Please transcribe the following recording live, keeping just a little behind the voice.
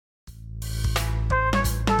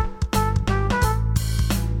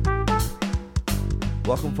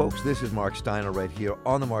Welcome, folks. This is Mark Steiner right here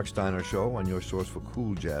on The Mark Steiner Show, on your source for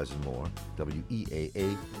cool jazz and more,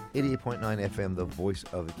 WEAA 88.9 FM, the voice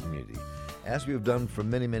of the community. As we have done for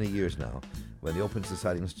many, many years now, when the Open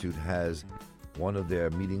Society Institute has one of their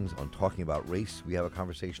meetings on talking about race, we have a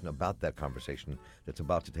conversation about that conversation that's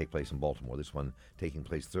about to take place in Baltimore. This one taking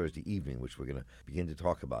place Thursday evening, which we're going to begin to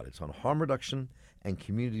talk about. It's on harm reduction and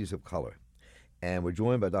communities of color. And we're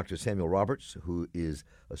joined by Dr. Samuel Roberts, who is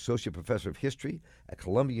Associate Professor of History at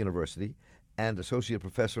Columbia University and Associate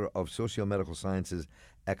Professor of Socio-Medical Sciences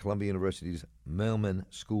at Columbia University's Mailman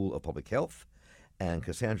School of Public Health, and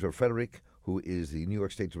Cassandra Frederick, who is the New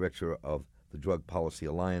York State Director of the Drug Policy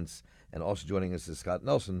Alliance. And also joining us is Scott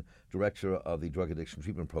Nelson, Director of the Drug Addiction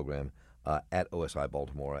Treatment Program at OSI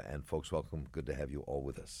Baltimore. And folks, welcome. Good to have you all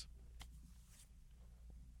with us.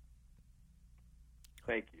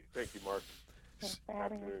 Thank you. Thank you, Mark.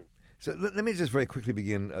 So let me just very quickly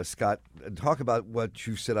begin, Scott, and talk about what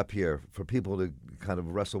you set up here for people to kind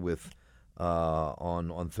of wrestle with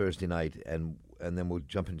on Thursday night, and then we'll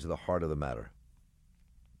jump into the heart of the matter.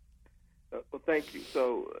 Well, thank you.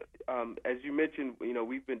 So, as you mentioned,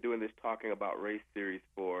 we've been doing this Talking About Race series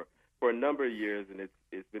for a number of years, and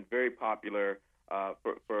it's been very popular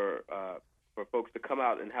for folks to come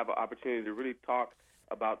out and have an opportunity to really talk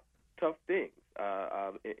about tough things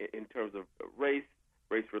in terms of race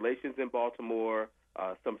relations in Baltimore,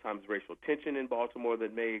 sometimes racial tension in Baltimore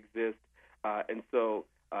that may exist. And so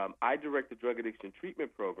I direct the Drug Addiction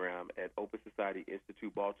Treatment Program at Open Society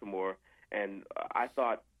Institute-Baltimore, and I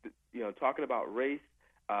thought, talking about race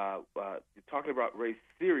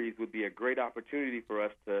series would be a great opportunity for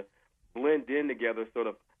us to blend in together, sort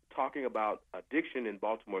of talking about addiction in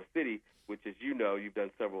Baltimore City, which, as you know, you've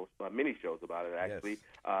done many shows about it, actually.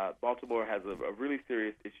 Yes. Baltimore has a really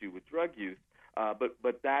serious issue with drug use,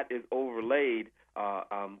 but that is overlaid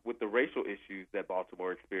with the racial issues that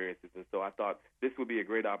Baltimore experiences. And so I thought this would be a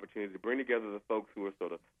great opportunity to bring together the folks who are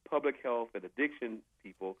sort of public health and addiction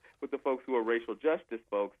people with the folks who are racial justice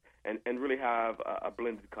folks and really have a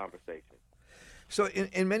blended conversation. So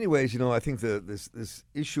in many ways, I think this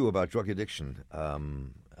issue about drug addiction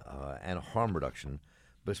and harm reduction,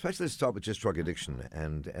 but especially let's start with just drug addiction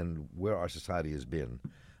and where our society has been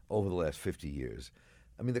over the last 50 years.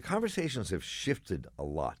 I mean, the conversations have shifted a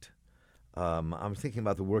lot. I'm thinking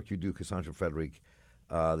about the work you do, Cassandra Frederick,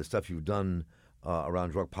 the stuff you've done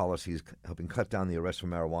around drug policies, helping cut down the arrests for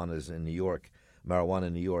marijuana in New York,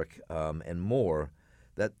 and more.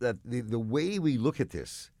 That the way we look at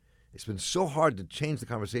this, it's been so hard to change the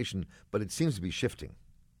conversation, but it seems to be shifting.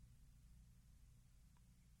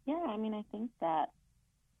 Yeah, I mean, I think that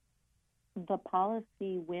the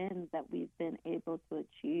policy wins that we've been able to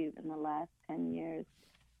achieve in the last 10 years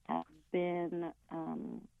have been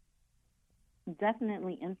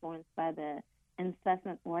definitely influenced by the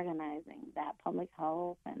incessant organizing that public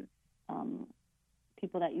health and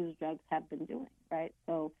people that use drugs have been doing, right?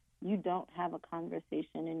 So you don't have a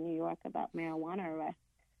conversation in New York about marijuana arrests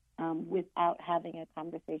without having a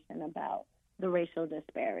conversation about the racial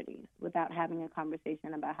disparities, without having a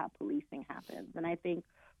conversation about how policing happens. And I think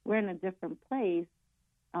we're in a different place,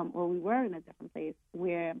 or we were in a different place,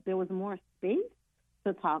 where there was more space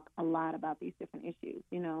to talk a lot about these different issues.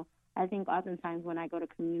 I think oftentimes when I go to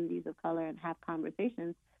communities of color and have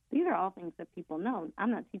conversations, these are all things that people know.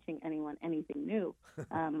 I'm not teaching anyone anything new.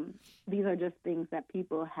 These are just things that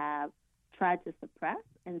people have tried to suppress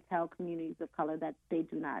and tell communities of color that they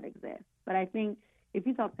do not exist. But I think if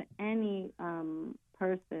you talk to any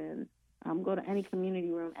person, go to any community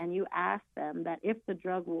room, and you ask them that if the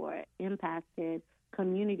drug war impacted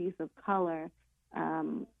communities of color,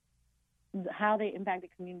 how they impacted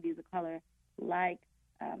communities of color, like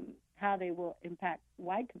how they will impact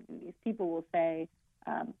white communities, people will say,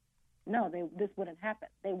 no, this wouldn't happen.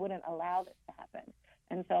 They wouldn't allow this to happen.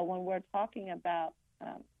 And so when we're talking about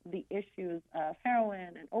the issues of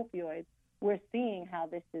heroin and opioids, we're seeing how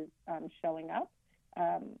this is showing up.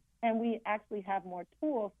 And we actually have more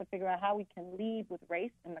tools to figure out how we can lead with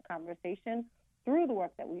race in the conversation through the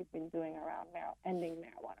work that we've been doing around ending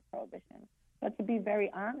marijuana prohibition. But to be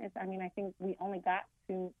very honest, I mean, I think we only got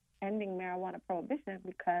to ending marijuana prohibition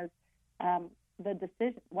because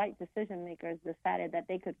white decision makers decided that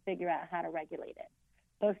they could figure out how to regulate it.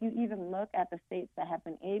 So if you even look at the states that have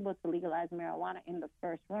been able to legalize marijuana in the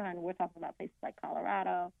first run, we're talking about places like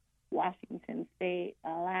Colorado, Washington State,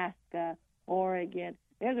 Alaska, Oregon.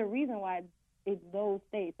 There's a reason why it's those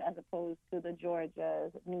states as opposed to the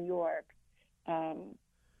Georgias, New York,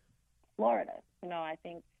 Florida. I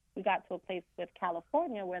think we got to a place with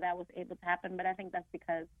California where that was able to happen, but I think that's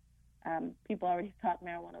because People already thought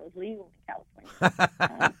marijuana was legal in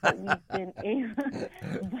California. So we've been able,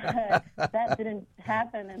 but that didn't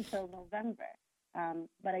happen until November.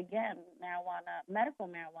 But again, medical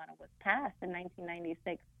marijuana was passed in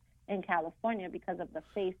 1996 in California because of the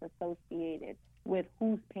face associated with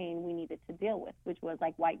whose pain we needed to deal with, which was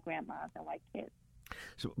like white grandmas and white kids.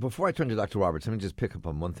 So before I turn to Dr. Roberts, let me just pick up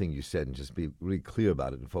on one thing you said and just be really clear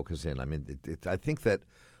about it and focus in. I mean, I think that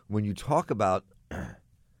when you talk about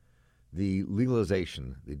the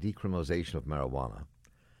legalization, the decriminalization of marijuana,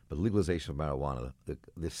 but legalization of marijuana,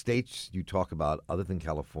 the states you talk about, other than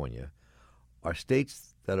California, are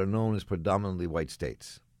states that are known as predominantly white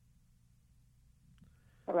states.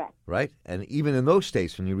 Correct. Right? And even in those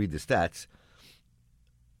states, when you read the stats,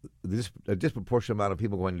 a disproportionate amount of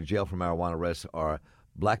people going to jail for marijuana arrests are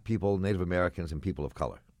black people, Native Americans, and people of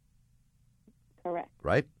color. Correct.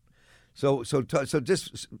 Right? So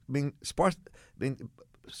just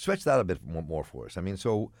stretch that a bit more for us. I mean,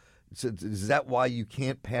 so is that why you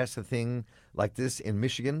can't pass a thing like this in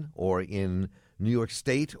Michigan or in New York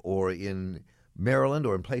State or in Maryland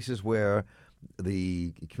or in places where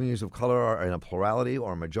the communities of color are in a plurality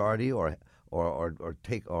or a majority or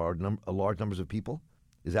large numbers of people?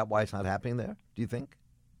 Is that why it's not happening there, do you think?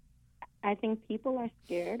 I think people are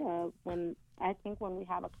scared of when we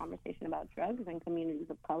have a conversation about drugs and communities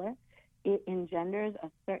of color, it engenders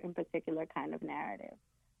a certain particular kind of narrative.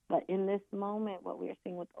 But in this moment, what we're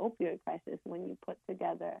seeing with the opioid crisis, when you put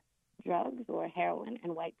together drugs or heroin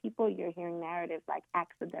and white people, you're hearing narratives like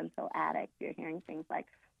accidental addict. You're hearing things like,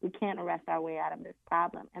 we can't arrest our way out of this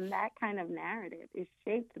problem. And that kind of narrative is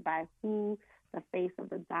shaped by who the face of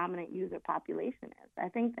the dominant user population is. I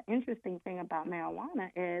think the interesting thing about marijuana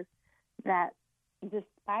is that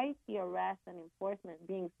despite the arrests and enforcement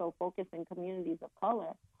being so focused in communities of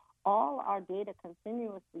color, all our data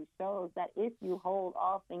continuously shows that if you hold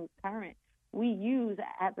all things current, we use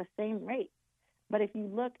at the same rate. But if you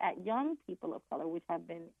look at young people of color, which have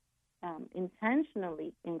been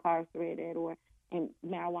intentionally incarcerated or and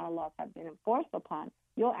marijuana laws have been enforced upon,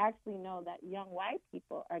 you'll actually know that young white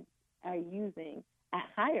people are using at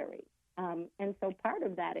higher rates. And so part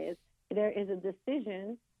of that is there is a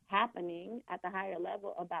decision happening at the higher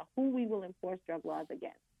level about who we will enforce drug laws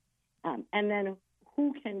against. And then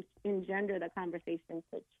who can engender the conversation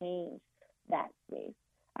to change that space.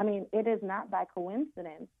 I mean, it is not by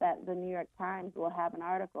coincidence that the New York Times will have an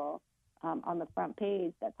article on the front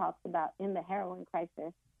page that talks about, in the heroin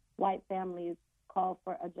crisis, white families call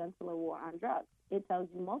for a gentler war on drugs. It tells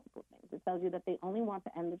you multiple things. It tells you that they only want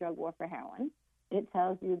to end the drug war for heroin. It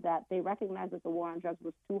tells you that they recognize that the war on drugs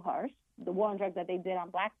was too harsh. The war on drugs that they did on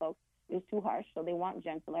black folks is too harsh, so they want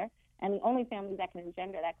gentler. And the only families that can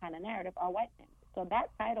engender that kind of narrative are white families. So that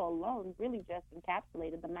title alone really just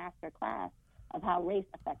encapsulated the master class of how race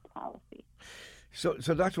affects policy. So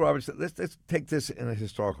Dr. Roberts, let's take this in a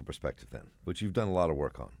historical perspective then, which you've done a lot of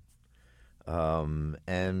work on,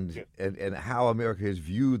 and how America has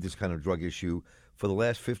viewed this kind of drug issue for the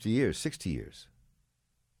last 50 years, 60 years.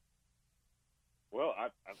 Well,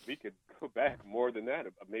 we could go back more than that,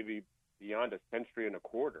 maybe beyond a century and a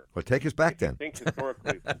quarter. Well, take us back then. I think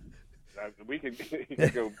historically, we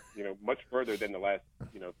could go much further than the last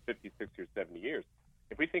 50, 60, or 70 years.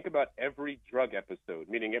 If we think about every drug episode,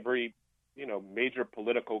 meaning every major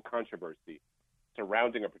political controversy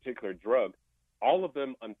surrounding a particular drug, all of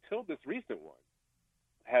them until this recent one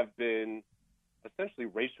have been essentially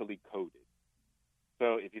racially coded.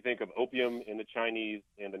 So if you think of opium in the Chinese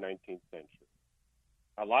in the 19th century,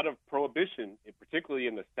 a lot of prohibition, particularly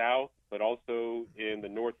in the South, but also in the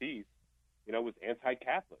Northeast, was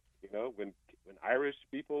anti-Catholic. When Irish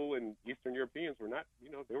people and Eastern Europeans were not,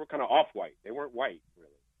 they were kind of off-white. They weren't white,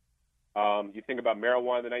 really. You think about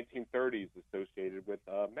marijuana in the 1930s associated with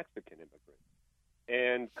Mexican immigrants,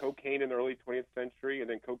 and cocaine in the early 20th century, and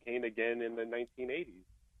then cocaine again in the 1980s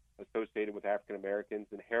associated with African Americans,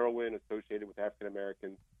 and heroin associated with African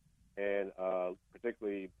Americans, and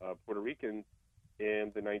particularly Puerto Ricans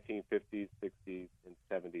in the 1950s, 60s, and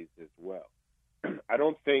 70s as well. I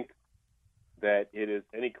don't think that it is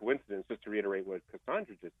any coincidence, just to reiterate what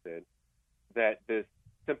Cassandra just said, that this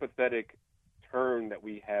sympathetic turn that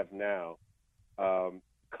we have now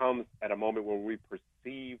comes at a moment when we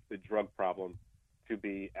perceive the drug problem to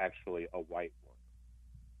be actually a white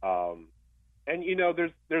one.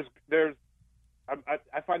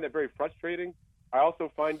 I find that very frustrating. I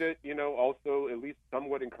also find it, also at least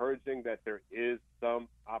somewhat encouraging that there is some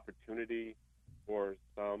opportunity or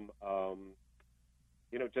some,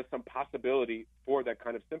 just some possibility for that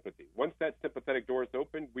kind of sympathy. Once that sympathetic door is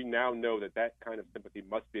open, we now know that kind of sympathy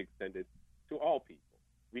must be extended to all people.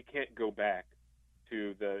 We can't go back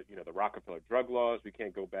to the Rockefeller drug laws. We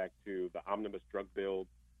can't go back to the omnibus drug bills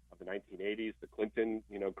of the 1980s, the Clinton,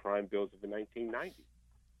 crime bills of the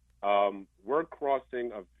 1990s. We're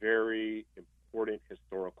crossing a very important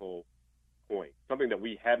historical point, something that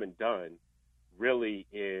we haven't done really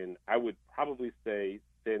I would probably say,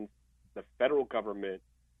 since the federal government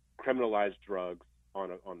criminalized drugs on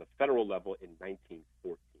the federal level in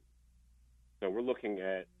 1914. So we're looking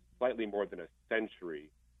at slightly more than a century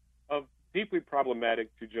of deeply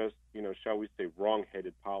problematic to just, shall we say,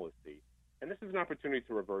 wrong-headed policy. And this is an opportunity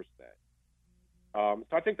to reverse that. So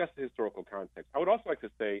I think that's the historical context. I would also like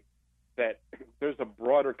to say that there's a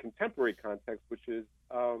broader contemporary context, which is,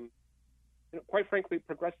 quite frankly,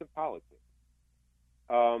 progressive politics.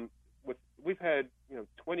 We've had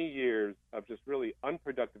 20 years of just really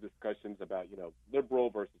unproductive discussions about liberal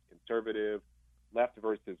versus conservative, left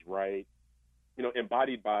versus right,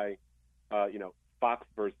 embodied by Fox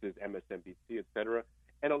versus MSNBC, et cetera.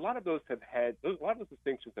 And a lot of those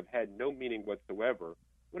distinctions have had no meaning whatsoever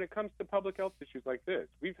when it comes to public health issues like this.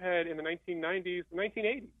 We've had in the 1990s,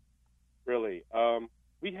 1980s, really,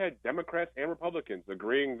 we had Democrats and Republicans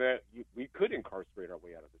agreeing that we could incarcerate our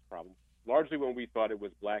way out of this problem, largely when we thought it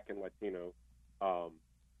was Black and Latino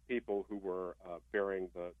people who were bearing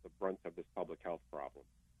the brunt of this public health problem.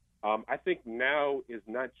 I think now is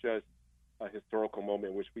not just a historical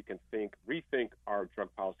moment in which we can rethink our drug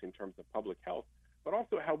policy in terms of public health, but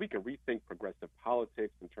also how we can rethink progressive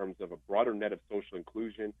politics in terms of a broader net of social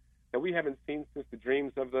inclusion that we haven't seen since the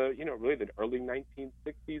dreams of the early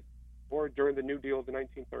 1960s or during the New Deal of the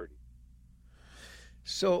 1930s.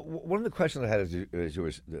 So one of the questions I had as you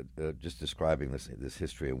were just describing this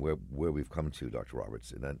history and where we've come to, Dr.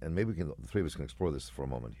 Roberts, and maybe the three of us can explore this for a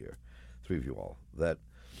moment here, three of you all, that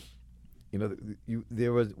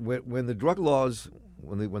there was when the drug laws,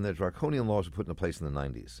 when the draconian laws were put into place in the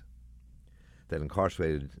 90s, that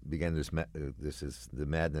began the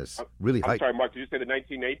madness. I'm sorry, Mark. Did you say the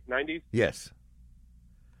 1990s? Yes.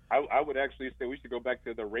 I would actually say we should go back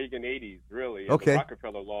to the Reagan 80s, really. Okay. The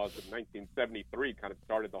Rockefeller laws of 1973 kind of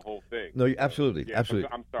started the whole thing. No, absolutely, yeah, absolutely.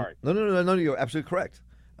 I'm sorry. No, you're absolutely correct.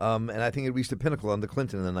 And I think it reached a pinnacle under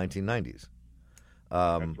Clinton in the 1990s.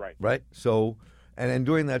 That's right. Right? So, and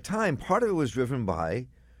during that time, part of it was driven by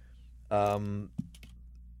the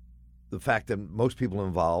fact that most people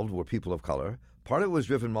involved were people of color. Part of it was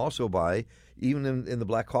driven also by, even in the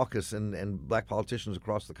Black Caucus and black politicians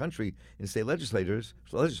across the country in state legislatures,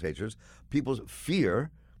 people's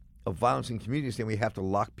fear of violence in communities, saying we have to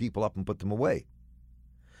lock people up and put them away.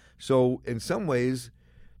 So in some ways,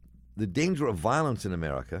 the danger of violence in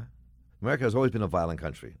America has always been a violent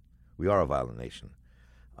country. We are a violent nation.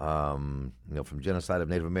 From genocide of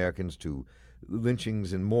Native Americans to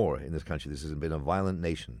lynchings and more in this country. This has been a violent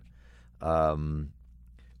nation.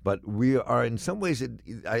 But we are, in some ways,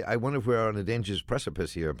 I wonder if we're on a dangerous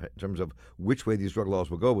precipice here in terms of which way these drug laws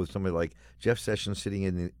will go, with somebody like Jeff Sessions sitting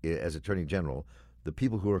in as Attorney General, the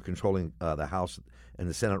people who are controlling the House and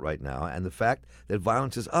the Senate right now, and the fact that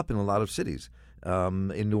violence is up in a lot of cities,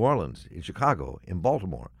 in New Orleans, in Chicago, in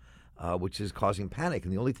Baltimore, which is causing panic.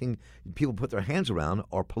 And the only thing people put their hands around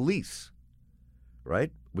are police,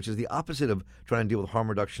 right? Which is the opposite of trying to deal with harm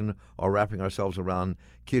reduction or wrapping ourselves around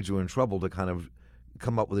kids who are in trouble to kind of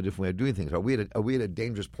come up with a different way of doing things. Are we at a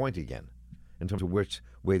dangerous point again in terms of which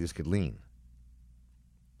way this could lean?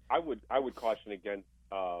 I would caution against.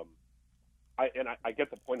 I get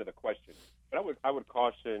the point of the question, but I would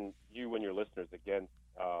caution you and your listeners against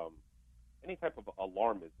any type of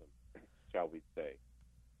alarmism, shall we say.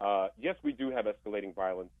 Yes, we do have escalating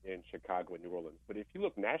violence in Chicago and New Orleans, but if you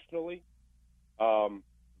look nationally,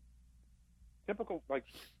 typical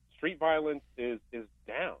street violence is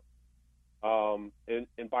down.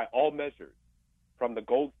 And by all measures, from the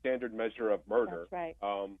gold standard measure of murder, that's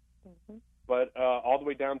right. But all the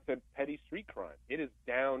way down to petty street crime. It is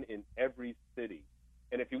down in every city.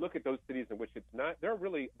 And if you look at those cities in which it's not, there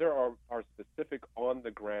are specific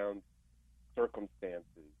on-the-ground circumstances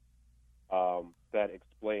that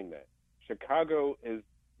explain that. Chicago is,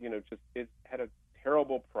 it's had a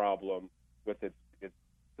terrible problem with its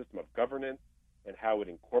system of governance and how it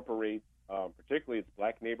incorporates particularly its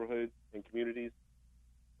black neighborhoods and communities,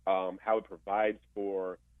 how it provides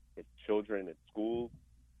for its children at schools.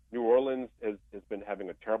 New Orleans has been having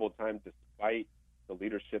a terrible time despite the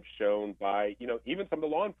leadership shown by, even some of the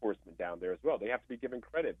law enforcement down there as well. They have to be given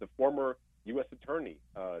credit. The former U.S. attorney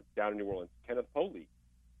down in New Orleans, Kenneth Foley,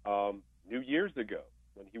 knew years ago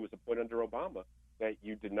when he was appointed under Obama that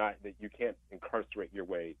you can't incarcerate your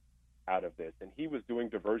way out of this. And he was doing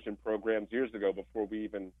diversion programs years ago before we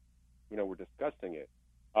even, were discussing it.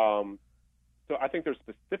 So I think there's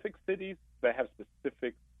specific cities that have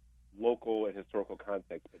specific local and historical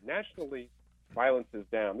context, but nationally, violence is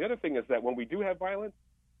down. The other thing is that when we do have violence,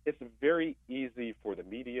 it's very easy for the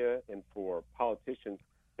media and for politicians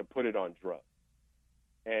to put it on drugs.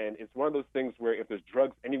 And it's one of those things where if there's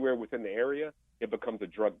drugs anywhere within the area, it becomes a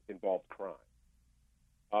drug-involved crime.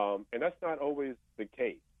 And that's not always the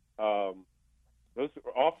case. Those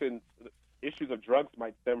are often issues of drugs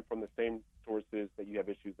might stem from the same sources that you have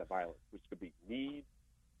issues of violence, which could be need,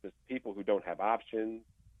 just people who don't have options,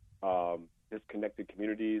 disconnected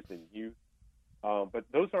communities and youth. But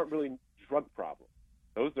those aren't really drug problems.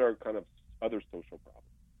 Those are kind of other social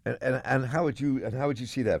problems. And how would you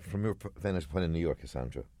see that from your vantage point in New York,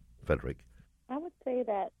 Cassandra, Frederick? I would say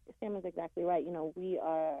that Sam is exactly right. We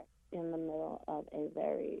are in the middle of a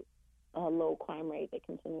very low crime rate. They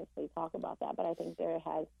continuously talk about that, but I think there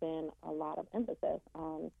has been a lot of emphasis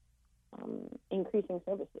on increasing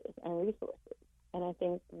services and resources. And I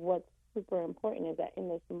think what's super important is that in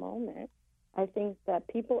this moment, I think that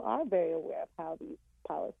people are very aware of how these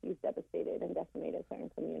policies devastated and decimated certain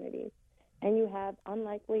communities. And you have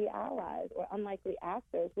unlikely allies or unlikely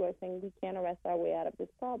actors who are saying we can't arrest our way out of this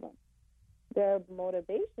problem. Their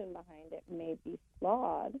motivation behind it may be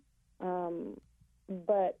flawed,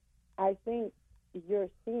 but I think you're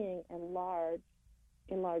seeing in large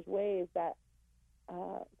ways that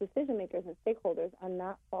decision makers and stakeholders are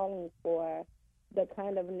not falling for the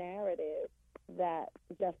kind of narrative that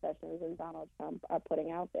Jeff Sessions and Donald Trump are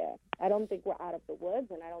putting out there. I don't think we're out of the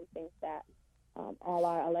woods, and I don't think that all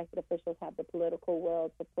our elected officials have the political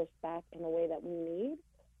will to push back in a way that we need.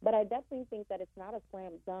 But I definitely think that it's not a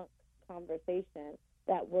slam dunk conversation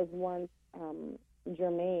that was once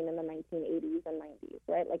germane in the 1980s and 90s,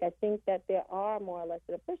 right? Like, I think that there are more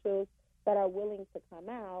elected officials that are willing to come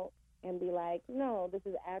out and be like, no, this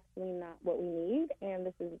is actually not what we need,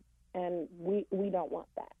 and we don't want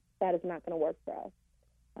that. That is not going to work for us.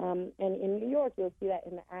 And in New York, you'll see that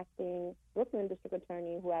in the acting Brooklyn district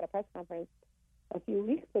attorney who had a press conference a few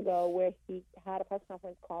weeks ago where he had a press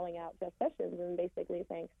conference calling out Jeff Sessions and basically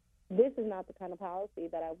saying, this is not the kind of policy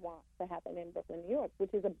that I want to happen in Brooklyn, New York,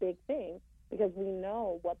 which is a big thing because we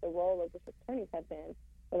know what the role of district attorneys have been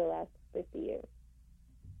for the last 50 years.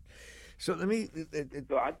 So let me.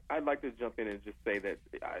 So I'd like to jump in and just say that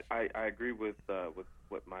I agree with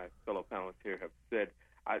what my fellow panelists here have said.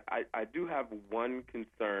 I do have one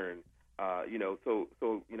concern. So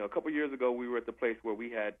a couple years ago we were at the place where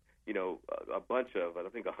we had a bunch of, I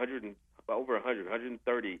think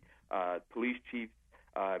 130 police chiefs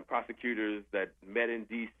and prosecutors that met in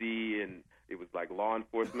D.C. and it was like law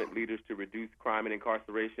enforcement leaders to reduce crime and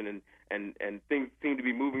incarceration, and things seemed to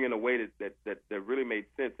be moving in a way that really made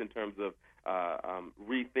sense in terms of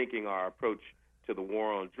rethinking our approach to the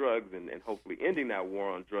war on drugs and hopefully ending that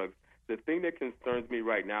war on drugs. The thing that concerns me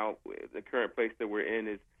right now, the current place that we're in,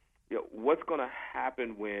 is what's going to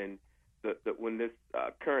happen when when this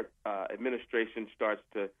current administration starts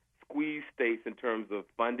to squeeze states in terms of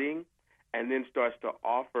funding, and then starts to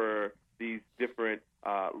offer these different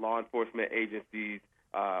law enforcement agencies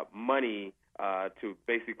money to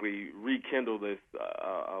basically rekindle this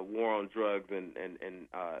war on drugs and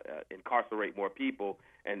incarcerate more people,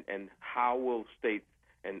 and how will states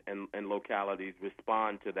and localities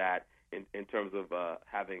respond to that in terms of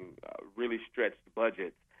having really stretched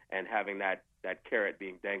budgets and having that carrot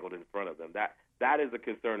being dangled in front of them. That is a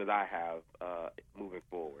concern that I have moving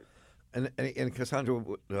forward. And Cassandra,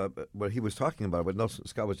 what he was talking about, what Nelson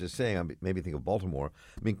Scott was just saying, made me think of Baltimore.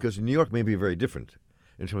 I mean, because New York may be very different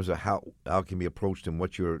in terms of how it can be approached and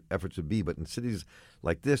what your efforts would be. But in cities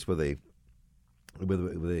like this, with a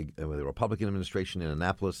Republican administration in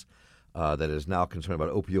Annapolis that is now concerned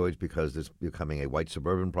about opioids because it's becoming a white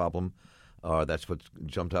suburban problem, that's what's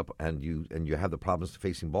jumped up, and you have the problems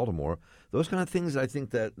facing Baltimore. Those kind of things, I think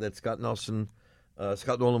that Scott Nolan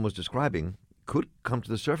was describing, could come to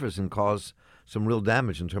the surface and cause some real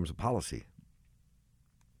damage in terms of policy.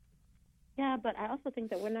 Yeah, but I also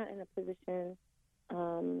think that we're not in a position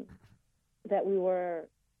that we were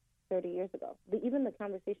 30 years ago. Even the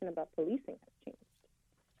conversation about policing has changed.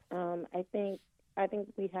 I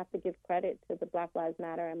think we have to give credit to the Black Lives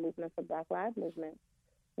Matter and Movement for Black Lives movement,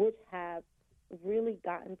 which have really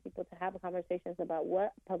gotten people to have conversations about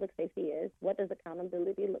what public safety is, what does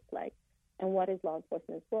accountability look like, and what is law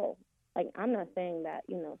enforcement's role. Like, I'm not saying that,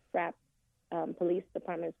 strapped police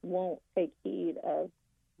departments won't take heed of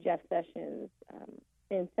Jeff Sessions'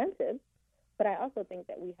 incentives, but I also think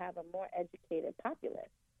that we have a more educated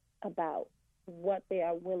populace about what they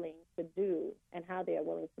are willing to do and how they are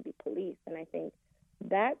willing to be policed. And I think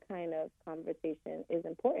that kind of conversation is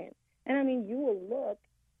important. And I mean, you will look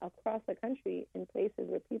across the country in places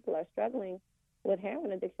where people are struggling with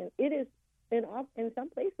heroin addiction, it is in some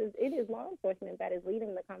places it is law enforcement that is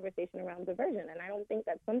leading the conversation around diversion, and I don't think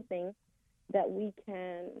that's something that we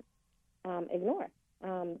can ignore.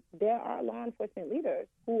 There are law enforcement leaders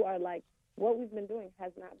who are like, what we've been doing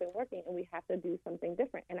has not been working, and we have to do something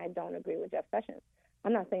different. And I don't agree with Jeff Sessions.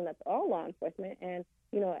 I'm not saying that's all law enforcement. And,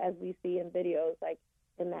 as we see in videos, like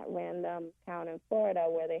in that random town in Florida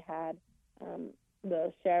where they had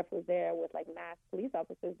the sheriff was there with like masked police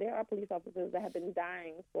officers, there are police officers that have been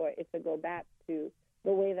dying for it to go back to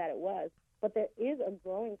the way that it was. But there is a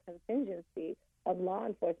growing contingency of law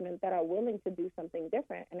enforcement that are willing to do something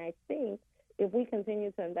different. And I think if we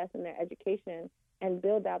continue to invest in their education and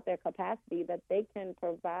build out their capacity, that they can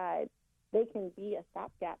be a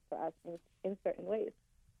stopgap for us in certain ways.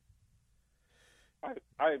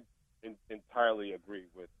 I entirely agree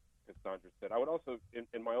with Cassandra said. I would also,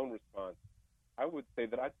 in my own response, I would say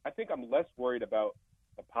that I think I'm less worried about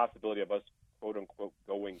the possibility of us, quote unquote,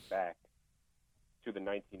 going back to the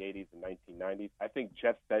 1980s and 1990s. I think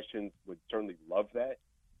Jeff Sessions would certainly love that.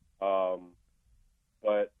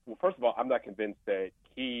 But, well, first of all, I'm not convinced that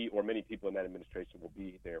he or many people in that administration will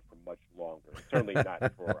be there for much longer. Certainly not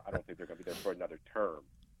for, I don't think they're going to be there for another term.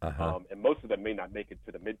 And most of them may not make it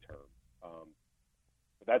to the midterm.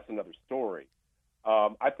 But that's another story.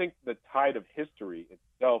 I think the tide of history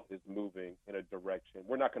itself is moving in a direction.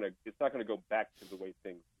 It's not going to go back to the way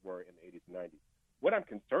things were in the 80s and 90s. What I'm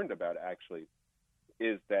concerned about, actually,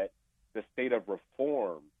 is that the state of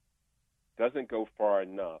reform doesn't go far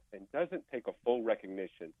enough and doesn't take a full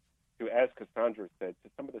recognition to, as Cassandra said, to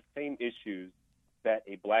some of the same issues that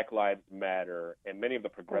a Black Lives Matter and many of the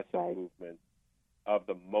progressive movements of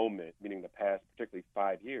the moment, meaning the past, particularly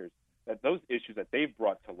 5 years, that those issues that they've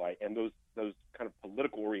brought to light and those kind of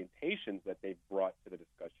political orientations that they've brought to the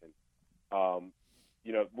discussion,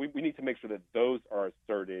 we need to make sure that those are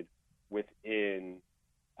asserted within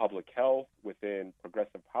public health, within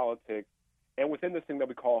progressive politics, and within this thing that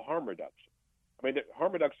we call harm reduction. I mean,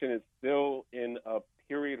 harm reduction is still in a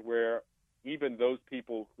period where even those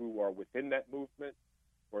people who are within that movement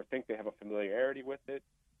or think they have a familiarity with it,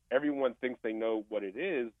 everyone thinks they know what it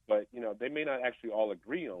is, but, they may not actually all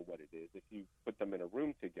agree on what it is if you put them in a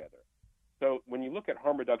room together. So when you look at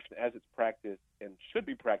harm reduction as it's practiced and should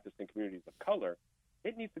be practiced in communities of color,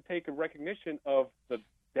 it needs to take a recognition of the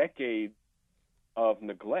decades of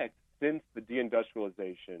neglect since the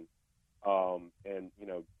deindustrialization and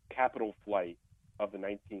capital flight of the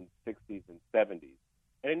 1960s and 70s.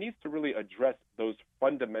 And it needs to really address those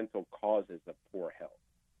fundamental causes of poor health.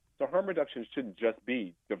 So harm reduction shouldn't just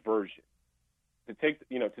be diversion. To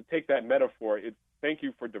take that metaphor, it's thank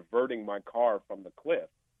you for diverting my car from the cliff.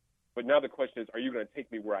 But now the question is, are you going to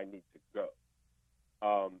take me where I need to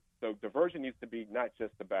go? So diversion needs to be not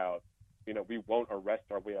just about, we won't arrest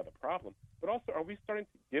our way out of the problem, but also are we starting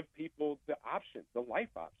to give people the options, the life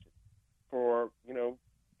options for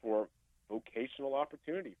vocational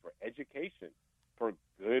opportunity, for education, for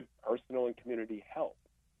good personal and community health,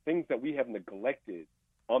 things that we have neglected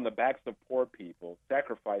on the backs of poor people,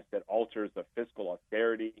 sacrificed at altars of fiscal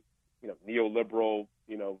austerity, neoliberal,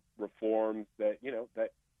 reforms that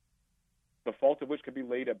the fault of which could be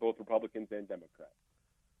laid at both Republicans and Democrats,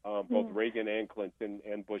 both Reagan and Clinton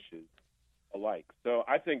and Bush's alike. So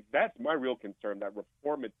I think that's my real concern, that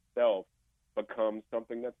reform itself becomes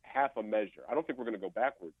something that's half a measure. I don't think we're going to go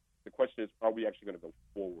backwards. The question is, are we actually going to go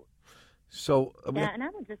forward? So and I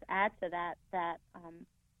would just add to that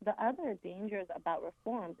the other dangers about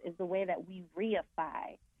reforms is the way that we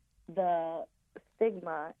reify the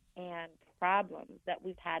stigma and problems that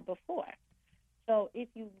we've had before. So if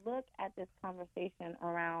you look at this conversation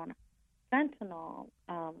around fentanyl,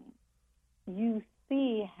 you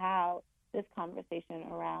see how this conversation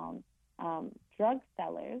around drug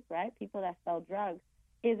sellers, right, people that sell drugs,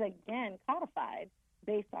 is again codified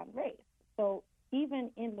based on race. So even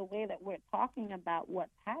in the way that we're talking about what's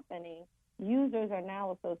happening, users are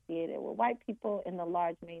now associated with white people in the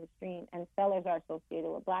large mainstream, and sellers are associated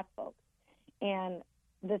with Black folks. And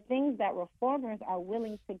the things that reformers are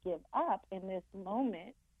willing to give up in this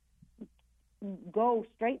moment go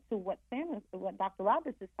straight to what Dr.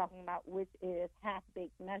 Roberts is talking about, which is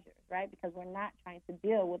half-baked measures, right? Because we're not trying to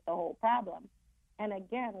deal with the whole problem. And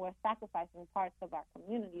again, we're sacrificing parts of our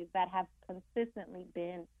communities that have consistently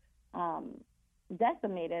been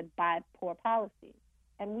decimated by poor policies.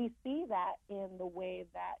 And we see that in the way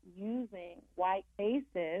that using white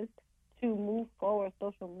faces to move forward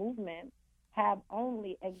social movements have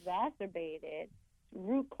only exacerbated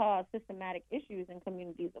root cause systematic issues in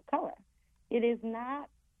communities of color.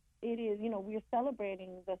 We're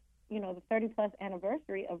celebrating the 30-plus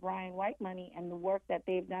anniversary of Ryan White Money and the work that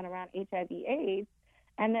they've done around HIV/AIDS.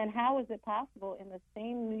 And then how is it possible in the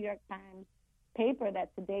same New York Times paper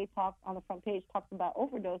that today talks on the front page talks about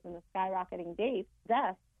overdose and the skyrocketing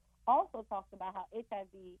deaths, also talks about how HIV,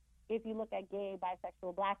 if you look at gay,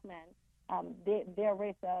 bisexual, black men, their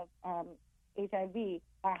rates of HIV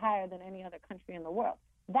are higher than any other country in the world.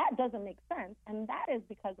 That doesn't make sense, and that is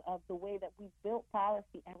because of the way that we built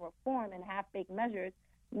policy and reform and half-baked measures,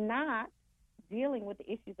 not dealing with the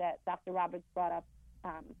issues that Dr. Roberts brought up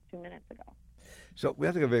 2 minutes ago. So we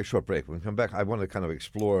have to take a very short break. When we come back, I want to kind of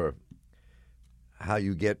explore how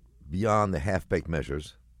you get beyond the half-baked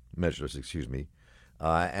measures,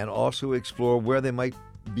 and also explore where they might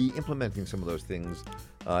be implementing some of those things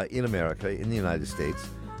in America, in the United States.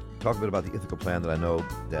 Talk a bit about the ethical plan that I know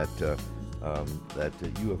that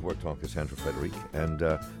you have worked on, Cassandra Frederick, and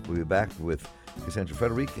we'll be back with Cassandra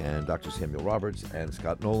Frederick and Dr. Samuel Roberts and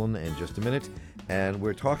Scott Nolan in just a minute, and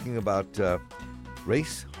we're talking about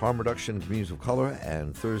race, harm reduction, in communities of color,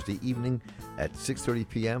 and Thursday evening at 6:30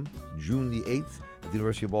 p.m., June the 8th, at the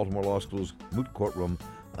University of Baltimore Law School's Moot courtroom.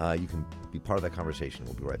 You can be part of that conversation.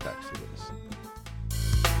 We'll be right back. Stay with us.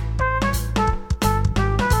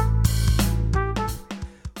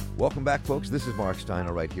 Welcome back, folks. This is Mark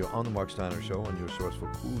Steiner right here on The Mark Steiner Show, on your source for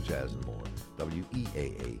cool jazz and more.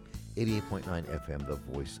 WEAA 88.9 FM, the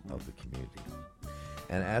voice of the community.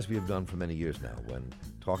 And as we have done for many years now, when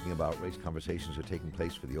talking about race conversations are taking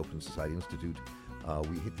place for the Open Society Institute,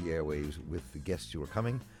 we hit the airwaves with the guests who are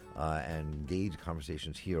coming and engage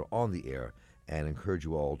conversations here on the air and encourage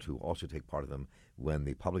you all to also take part of them when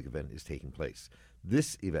the public event is taking place.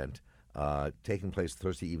 This event taking place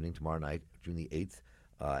Thursday evening, tomorrow night, June the 8th,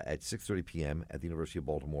 at 6:30 p.m. at the University of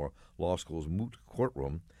Baltimore Law School's Moot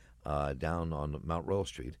courtroom down on Mount Royal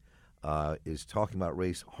Street, is talking about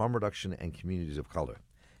race, harm reduction, and communities of color.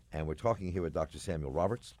 And we're talking here with Dr. Samuel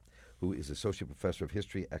Roberts, who is Associate Professor of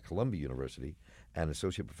History at Columbia University and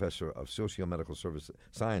Associate Professor of Socio-Medical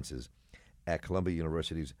Sciences at Columbia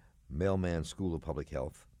University's Mailman School of Public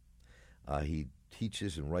Health. He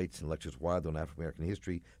teaches and writes and lectures widely on African American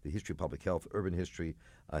history, the history of public health, urban history,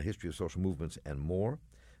 history of social movements, and more.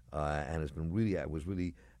 And was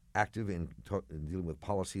really active in dealing with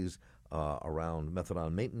policies around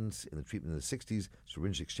methadone maintenance in the treatment in the 60s,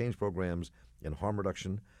 syringe exchange programs, and harm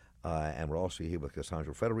reduction. And we're also here with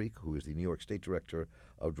Cassandra Frederick, who is the New York State Director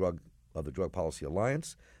of the Drug Policy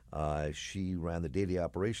Alliance. She ran the daily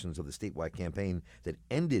operations of the statewide campaign that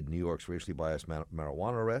ended New York's racially biased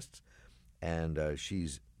marijuana arrests. And she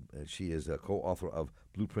is a co-author of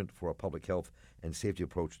Blueprint for a Public Health and Safety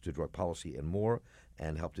Approach to Drug Policy and more,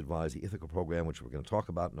 and helped advise the Ithaca program, which we're going to talk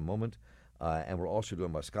about in a moment. And we're also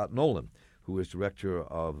joined by Scott Nolan, who is director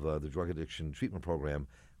of the Drug Addiction Treatment Program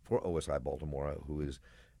for OSI Baltimore, who is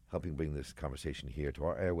helping bring this conversation here to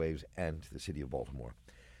our airwaves and to the city of Baltimore.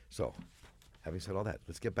 So, having said all that,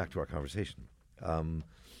 let's get back to our conversation. Let's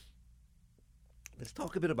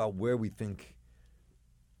talk a bit about where we think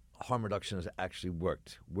harm reduction has actually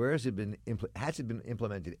worked. Where has it been? Has it been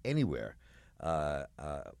implemented anywhere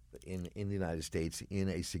in the United States in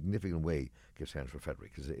a significant way, Cassandra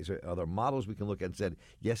Frederick? Are there models we can look at and said,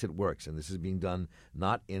 yes, it works, and this is being done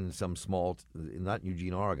not in some not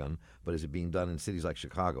Eugene, Oregon, but is it being done in cities like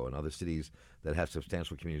Chicago and other cities that have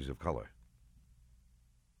substantial communities of color?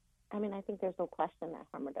 I mean, I think there's no question that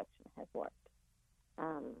harm reduction has worked.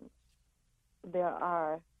 There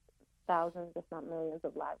are thousands, if not millions,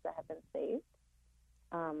 of lives that have been saved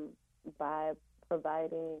by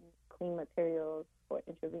providing clean materials for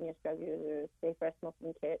intravenous drug users, safer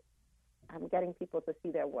smoking kits, getting people to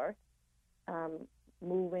see their worth,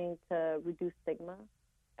 moving to reduce stigma.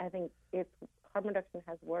 I think harm reduction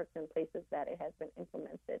has worked in places that it has been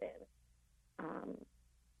implemented in.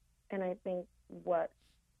 And I think what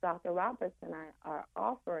Dr. Roberts and I are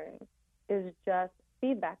offering is just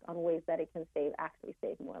feedback on ways that it can actually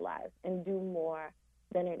save more lives and do more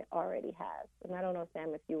than it already has. And I don't know,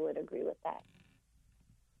 Sam, if you would agree with that.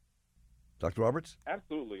 Dr. Roberts?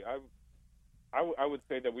 Absolutely. I would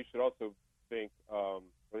say that we should also think,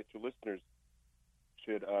 that your listeners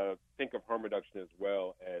should think of harm reduction as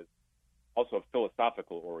well as also a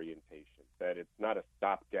philosophical orientation, that it's not a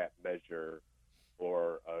stopgap measure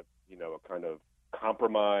or a kind of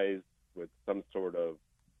compromise with some sort of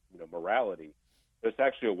morality. It's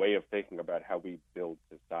actually a way of thinking about how we build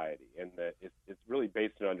society, and that it's really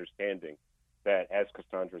based on understanding that, as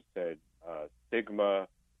Cassandra said, stigma,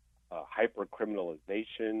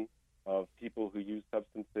 hyper-criminalization of people who use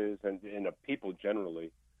substances and of people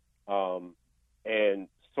generally, and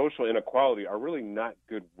social inequality are really not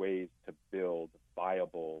good ways to build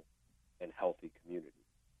viable and healthy communities.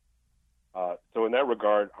 So in that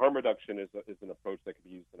regard, harm reduction is an approach that can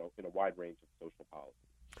be used in a wide range of social policy.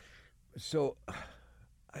 So,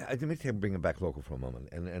 let me bring it back local for a moment,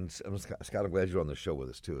 and Scott, I'm glad you're on the show with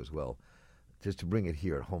us too as well, just to bring it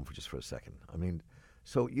here at home for a second. I mean,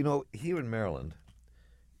 so here in Maryland,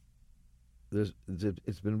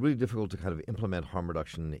 it's been really difficult to kind of implement harm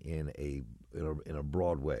reduction in a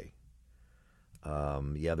broad way.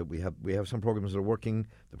 That we have some programs that are working.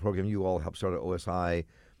 The program you all helped start at OSI,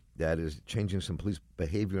 that is changing some police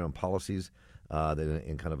behavior and policies. That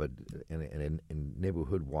in kind of in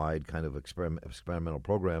neighborhood-wide kind of experimental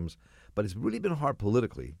programs, but it's really been hard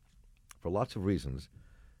politically, for lots of reasons,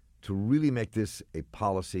 to really make this a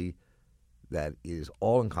policy that is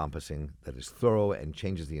all-encompassing, that is thorough, and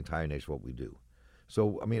changes the entire nature of what we do.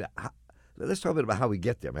 So, I mean, let's talk a bit about how we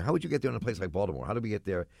get there. I mean, how would you get there in a place like Baltimore? How do we get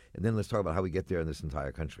there? And then let's talk about how we get there in this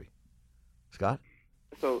entire country. Scott?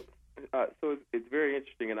 So it's very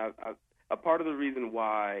interesting, and a part of the reason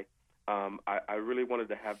why I really wanted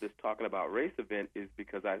to have this talking about race event is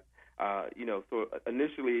because so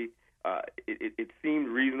initially it seemed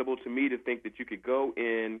reasonable to me to think that you could go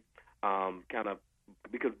in kind of,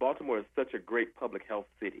 because Baltimore is such a great public health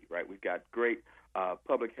city, right? We've got great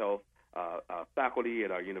public health faculty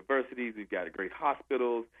at our universities. We've got great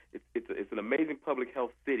hospitals. It's an amazing public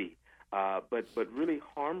health city, but really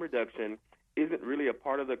harm reduction isn't really a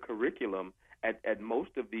part of the curriculum at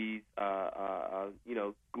most of these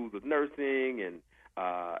schools of nursing and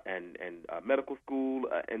medical school,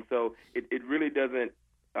 and so it really doesn't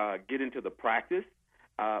get into the practice.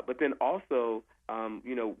 But then also,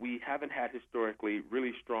 we haven't had historically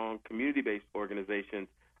really strong community-based organizations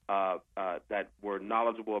that were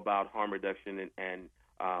knowledgeable about harm reduction and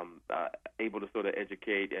able to sort of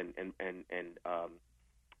educate and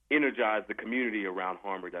energize the community around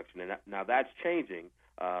harm reduction. And now that's changing.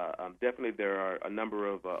 Definitely there are a number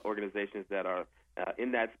of organizations that are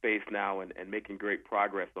in that space now and making great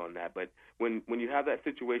progress on that. But when you have that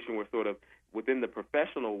situation where sort of within the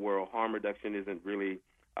professional world, harm reduction isn't really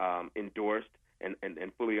endorsed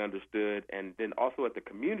and fully understood, and then also at the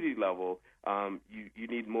community level, you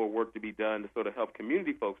need more work to be done to sort of help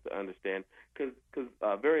community folks to understand, because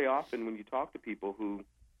very often when you talk to people who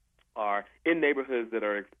are in neighborhoods that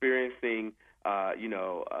are experiencing a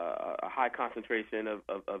high concentration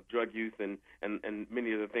of drug use and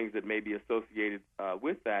many of the things that may be associated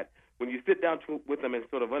with that, when you sit down with them and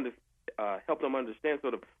sort of help them understand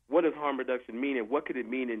sort of what does harm reduction mean and what could it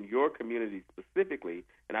mean in your community specifically,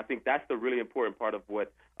 and I think that's the really important part of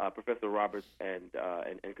what Professor Roberts and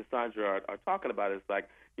Cassandra are talking about. Is like,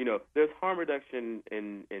 there's harm reduction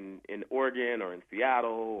in Oregon or in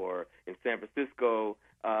Seattle or in San Francisco,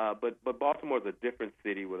 but Baltimore is a different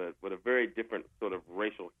city with a very different sort of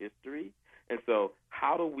racial history, and so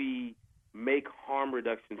how do we make harm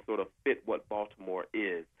reduction sort of fit what Baltimore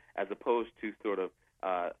is, as opposed to sort of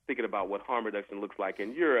thinking about what harm reduction looks like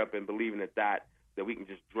in Europe and believing that we can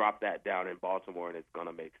just drop that down in Baltimore and it's going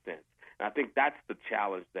to make sense. And I think that's the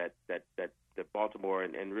challenge that Baltimore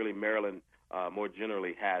and really Maryland more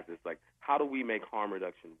generally has. Is like, how do we make harm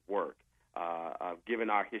reduction work, given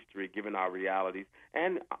our history, given our realities,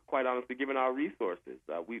 and quite honestly, given our resources?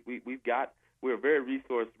 We're a very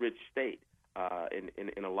resource-rich state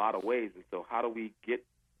in a lot of ways, and so how do we get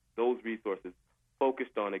those resources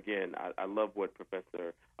focused on, again, I love what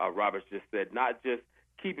Professor Roberts just said, not just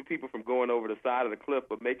keeping people from going over the side of the cliff,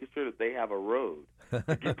 but making sure that they have a road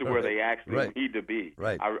to get to where they actually need to be.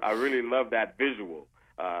 Right. I really love that visual.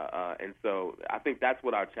 And so I think that's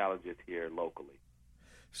what our challenge is here locally.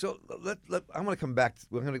 So I'm going to come back.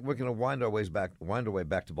 We're going to wind our way back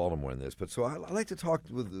to Baltimore in this. But so I'd like to talk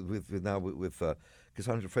with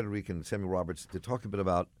Cassandra Frederick and Samuel Roberts to talk a bit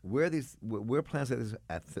about where plans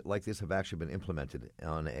like this have actually been implemented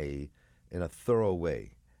in a thorough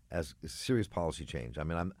way as serious policy change. I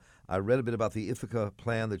mean, I read a bit about the Ithaca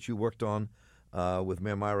plan that you worked on with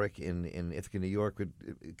Mayor Myrick in Ithaca, New York.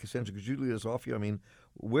 Cassandra, could you lead us off here? I mean,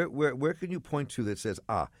 where can you point to that says,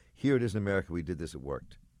 here it is in America, we did this, it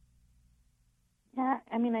worked? Yeah,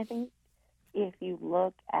 I mean, I think if you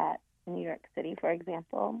look at New York City, for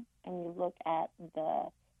example, and you look at the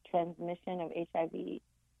transmission of HIV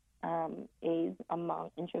AIDS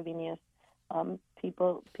among intravenous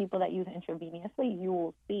people that use intravenously, you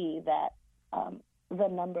will see that the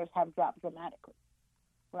numbers have dropped dramatically,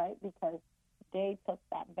 right? Because they took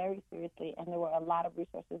that very seriously, and there were a lot of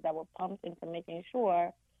resources that were pumped into making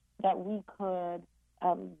sure that we could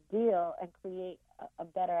deal and create a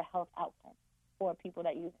better health outcome for people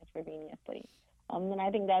that use intravenously. And I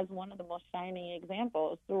think that's one of the most shining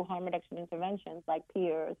examples through harm reduction interventions like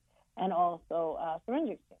peers and also syringe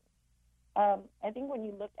exchange, I think when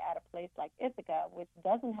you look at a place like Ithaca, which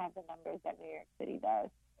doesn't have the numbers that New York City does,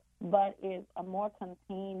 but is a more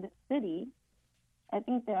contained city, I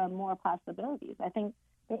think there are more possibilities. I think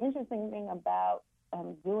the interesting thing about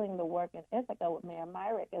doing the work in Ithaca with Mayor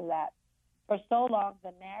Myrick is that for so long,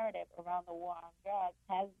 the narrative around the war on drugs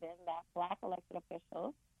has been that Black elected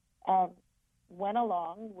officials went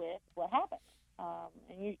along with what happened.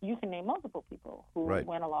 And you can name multiple people who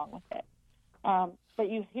went along with it. But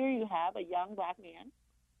you have a young Black man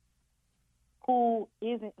who's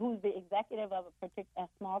the executive of a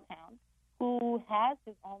small town, who has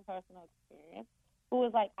his own personal experience, who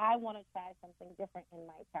is like, I want to try something different in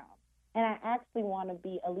my town. And I actually want to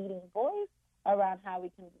be a leading voice around how we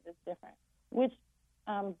can do this different, which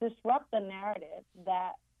disrupt the narrative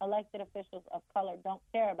that elected officials of color don't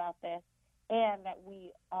care about this and that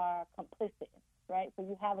we are complicit, right? So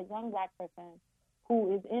you have a young Black person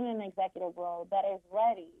who is in an executive role that is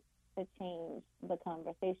ready to change the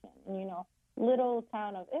conversation. And, little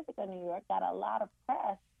town of Ithaca, New York, got a lot of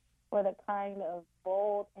press for the kind of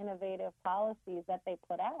bold, innovative policies that they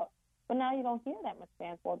put out. But now you don't hear that much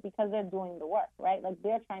stand for it because they're doing the work, right? Like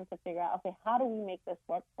they're trying to figure out, okay, how do we make this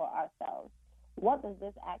work for ourselves? What does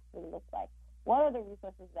this actually look like? What are the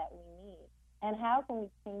resources that we need? And how can we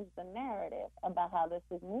change the narrative about how this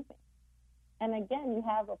is moving? And again, you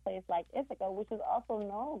have a place like Ithaca, which is also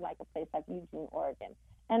known like a place like Eugene, Oregon,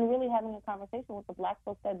 and really having a conversation with the Black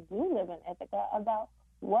folks that do live in Ithaca about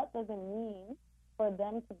what does it mean for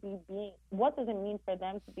them to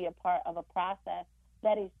be a part of a process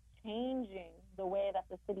that is changing the way that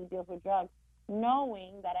the city deals with drugs,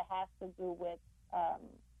 knowing that it has to do with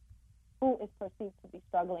who is perceived to be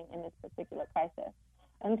struggling in this particular crisis.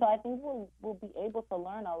 And so I think we'll be able to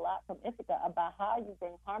learn a lot from Ithaca about how you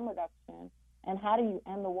bring harm reduction and how do you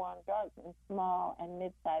end the war on drugs in small and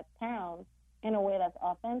mid-sized towns in a way that's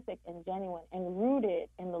authentic and genuine and rooted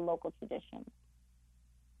in the local tradition.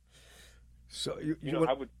 So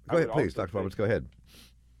go ahead, please, Dr. Roberts, go ahead.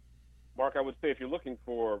 Mark, I would say if you're looking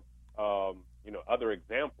for other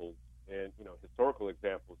examples and historical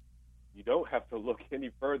examples, you don't have to look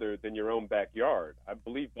any further than your own backyard. I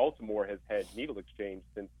believe Baltimore has had needle exchange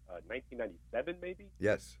since 1997, maybe.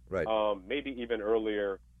 Yes, right. Maybe even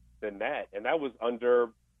earlier than that, and that was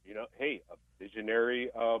under a visionary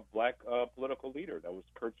Black political leader. That was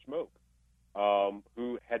Kurt Schmoke,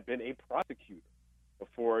 who had been a prosecutor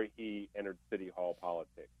before he entered City Hall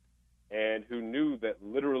politics, and who knew that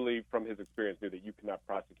literally from his experience knew that you cannot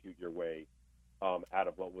prosecute your way out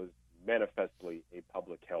of what was manifestly a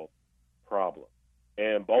public health problem.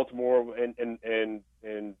 And Baltimore and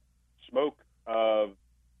Schmoke,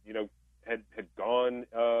 had gone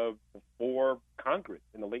before Congress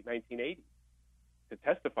in the late 1980s to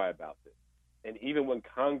testify about this. And even when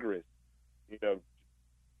Congress,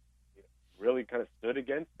 really kind of stood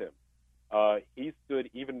against him, he stood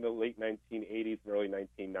even in the late 1980s and early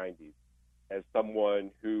 1990s as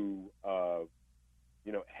someone who,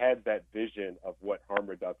 had that vision of what harm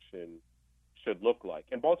reduction should look like.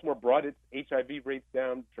 And Baltimore brought its HIV rates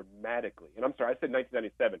down dramatically. And I'm sorry, I said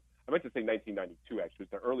 1997. I meant to say 1992, actually.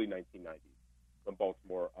 It was the early 1990s when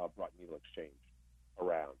Baltimore brought needle exchange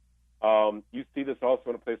around. You see this also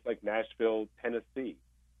in a place like Nashville, Tennessee,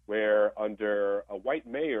 where under a white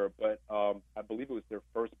mayor, but I believe it was their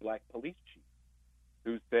first Black police chief,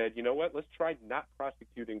 who said, you know what, let's try not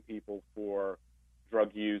prosecuting people for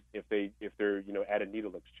drug use if they're at a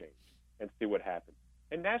needle exchange and see what happens.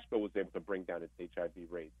 And Nashville was able to bring down its HIV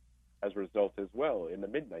rates as a result as well in the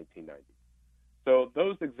mid-1990s. So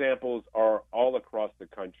those examples are all across the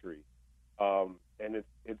country, and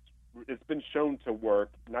it's been shown to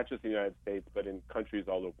work, not just in the United States, but in countries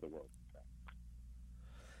all over the world.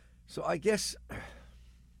 So I guess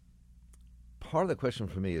part of the question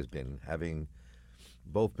for me has been, having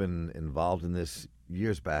both been involved in this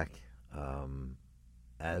years back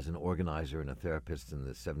as an organizer and a therapist in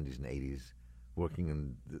the 70s and 80s,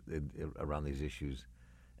 working around these issues,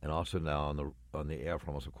 and also now on the air for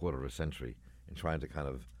almost a quarter of a century, and trying to kind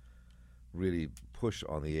of really push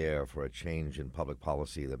on the air for a change in public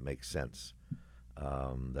policy that makes sense,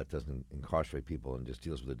 that doesn't incarcerate people and just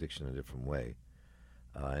deals with addiction in a different way,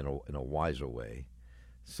 in a wiser way.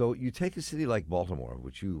 So you take a city like Baltimore,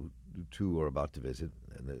 which you two are about to visit,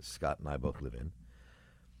 and that Scott and I both live in,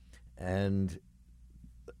 and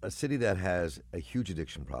a city that has a huge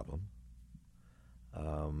addiction problem,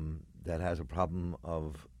 that has a problem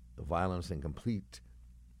of violence and complete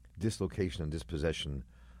dislocation and dispossession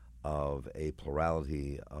of a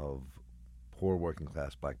plurality of poor working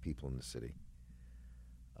class Black people in the city.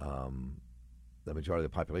 The majority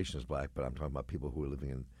of the population is Black, but I'm talking about people who are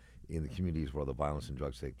living in the communities where the violence and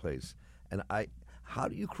drugs take place. And how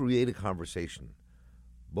do you create a conversation,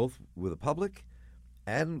 both with the public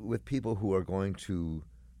and with people who are going to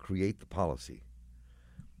create the policy,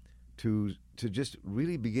 to just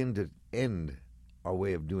really begin to end our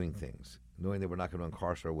way of doing things, knowing that we're not going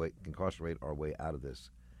to incarcerate our way out of this,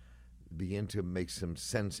 begin to make some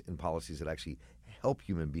sense in policies that actually help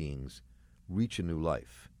human beings reach a new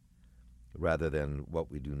life rather than what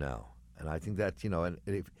we do now. And I think that, and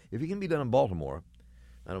if it can be done in Baltimore,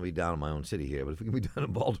 I don't be down in my own city here, but if it can be done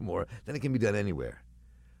in Baltimore, then it can be done anywhere,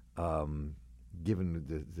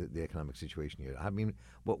 given the economic situation here. I mean,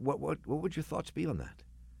 what would your thoughts be on that?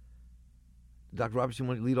 Dr. Robertson,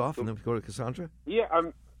 want to lead off and then go to Cassandra? Yeah,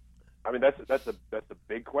 I mean, that's a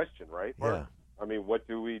big question, right? Mark? Yeah. I mean, what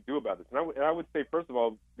do we do about this? And I would say, first of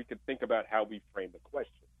all, we could think about how we frame the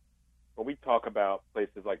question. When we talk about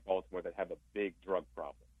places like Baltimore that have a big drug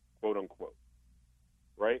problem, quote unquote,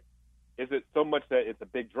 right? Is it so much that it's a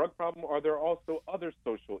big drug problem, or are there also other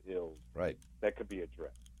social ills that could be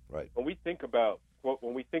addressed? Right. When we think about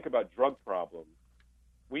drug problems,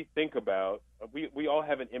 we think about we all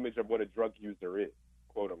have an image of what a drug user is,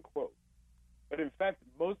 quote unquote. But in fact,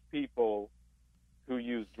 most people who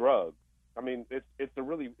use drugs, I mean,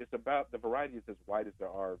 it's about the variety is as wide as there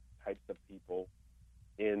are types of people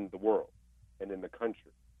in the world and in the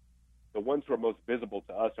country. The ones who are most visible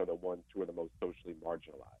to us are the ones who are the most socially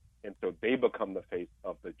marginalized. And so they become the face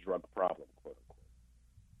of the drug problem, quote unquote.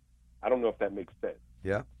 I don't know if that makes sense.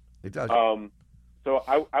 Yeah, it does. So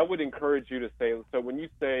I would encourage you to say, so when you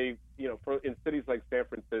say, in cities like San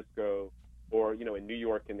Francisco or, in New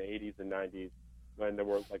York in the 80s and 90s, when there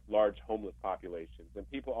were like large homeless populations, and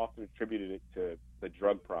people often attributed it to the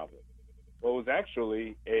drug problem. Well, it was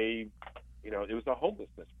actually it was a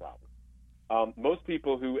homelessness problem. Most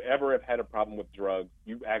people who ever have had a problem with drugs,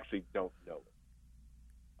 you actually don't know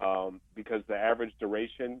it. Because the average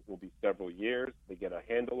duration will be several years. They get a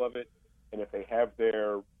handle of it. And if they have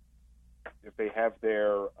their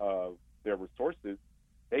resources,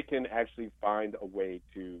 they can actually find a way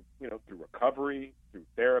to, through recovery, through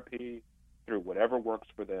therapy, through whatever works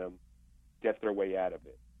for them, get their way out of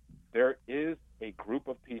it. There is a group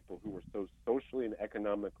of people who are so socially and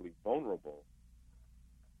economically vulnerable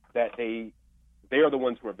that they are the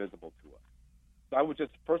ones who are visible to us. So I would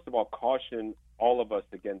just, first of all, caution all of us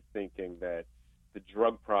against thinking that the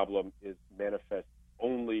drug problem is manifest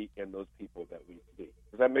only in those people that we see.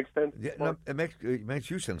 Does that make sense? Yeah, no, it makes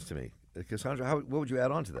huge sense to me. Cassandra, what would you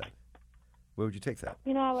add on to that? Where would you take that?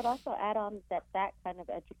 I would also add on that kind of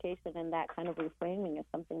education and that kind of reframing is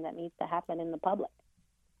something that needs to happen in the public.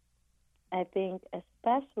 I think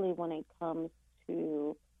especially when it comes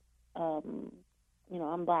to,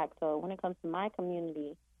 I'm Black, so when it comes to my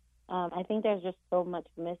community, I think there's just so much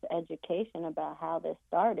miseducation about how this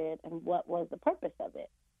started and what was the purpose of it.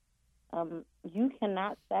 You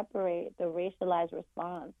cannot separate the racialized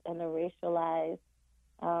response and the racialized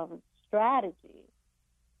strategy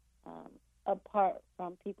apart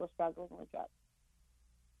from people struggling with drugs.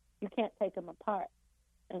 You can't take them apart.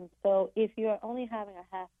 And so if you're only having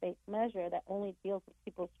a half-baked measure that only deals with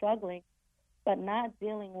people struggling, but not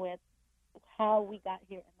dealing with how we got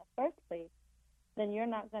here in the first place, then you're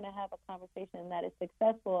not going to have a conversation that is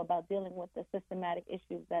successful about dealing with the systematic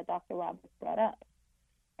issues that Dr. Roberts brought up.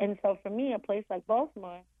 And so for me, a place like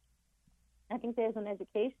Baltimore, I think there's an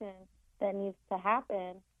education that needs to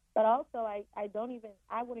happen, but also I wouldn't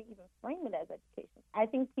even frame it as education. I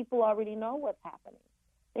think people already know what's happening.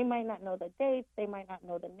 They might not know the dates, they might not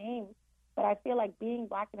know the names, but I feel like being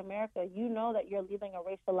Black in America, you know that you're living a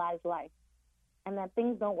racialized life and that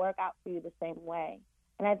things don't work out for you the same way.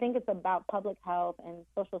 And I think it's about public health and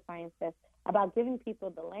social sciences, about giving people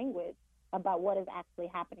the language about what is actually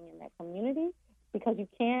happening in their community, because you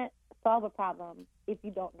can't solve a problem if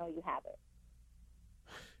you don't know you have it.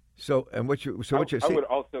 So, and what you're saying? I would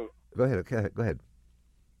also go ahead,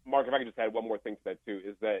 Mark. If I could just add one more thing to that too,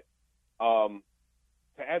 is that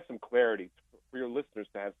to add some clarity for your listeners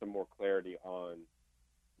to have some more clarity on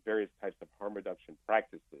various types of harm reduction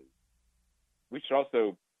practices. We should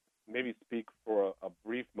also maybe speak for a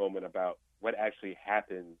brief moment about what actually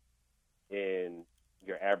happens in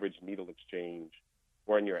your average needle exchange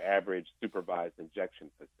or in your average supervised injection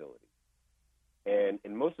facility. And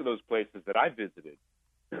in most of those places that I visited,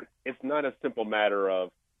 it's not a simple matter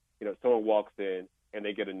of, someone walks in and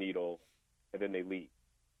they get a needle and then they leave.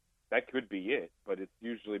 That could be it, but it's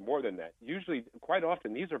usually more than that. Usually, quite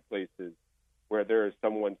often, these are places where there is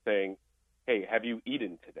someone saying, hey, have you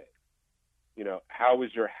eaten today? How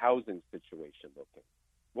is your housing situation looking?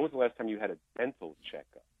 When was the last time you had a dental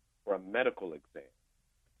checkup or a medical exam?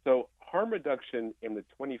 So harm reduction in the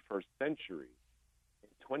 21st century, in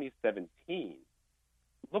 2017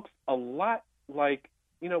 looks a lot like,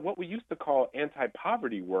 what we used to call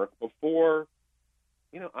anti-poverty work before,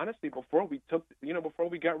 honestly, before we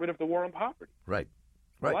got rid of the war on poverty. Right.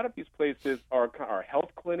 A lot of these places are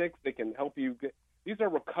health clinics. They can help you these are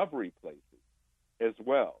recovery places as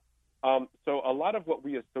well. So a lot of what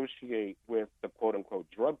we associate with the quote-unquote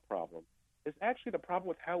drug problem is actually the problem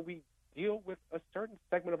with how we deal with a certain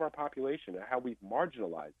segment of our population and how we've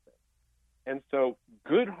marginalized them. And so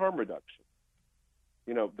good harm reduction,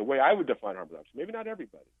 the way I would define harm reduction, maybe not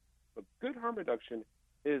everybody, but good harm reduction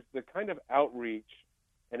is the kind of outreach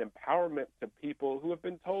and empowerment to people who have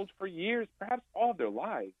been told for years, perhaps all of their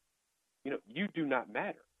lives, you do not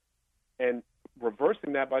matter. And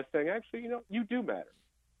reversing that by saying, actually, you do matter.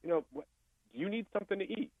 You need something to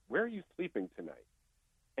eat. Where are you sleeping tonight?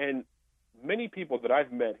 And many people that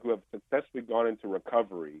I've met who have successfully gone into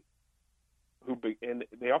recovery, and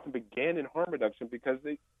they often began in harm reduction because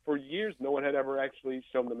for years, no one had ever actually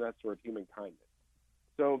shown them that sort of human kindness.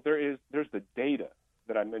 So there's the data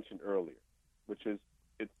that I mentioned earlier, which is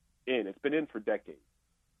it's been in for decades,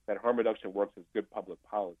 that harm reduction works as good public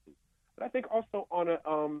policy. But I think also on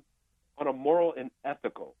a moral and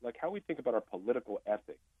ethical, like how we think about our political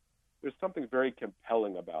ethics, there's something very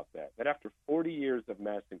compelling about that. That after 40 years of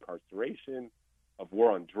mass incarceration, of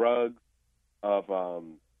war on drugs, of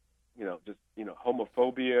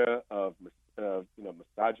homophobia, of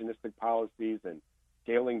misogynistic policies, and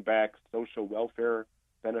scaling back social welfare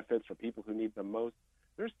benefits for people who need them most,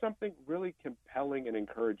 there's something really compelling and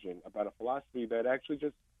encouraging about a philosophy that actually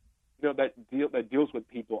just, that deals with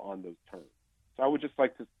people on those terms. So I would just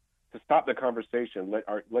like to stop the conversation,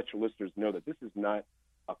 let your listeners know that this is not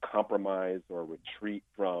a compromise or a retreat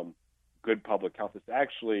from good public health. It's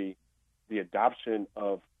actually the adoption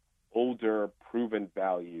of older, proven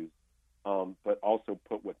values, but also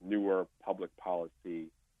put with newer public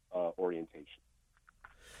policy orientation.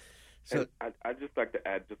 So I'd just like to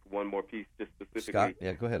add just one more piece, just specifically. Scott,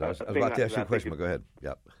 yeah, go ahead. I was about to ask you a question, but go ahead.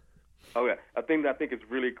 Yep. Oh, yeah. A thing that I think is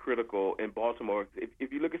really critical in Baltimore,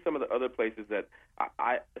 if you look at some of the other places that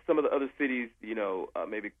some of the other cities,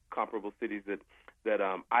 maybe comparable cities that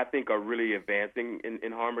I think are really advancing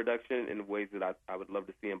in harm reduction in ways that I would love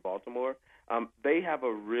to see in Baltimore, they have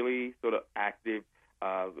a really sort of active,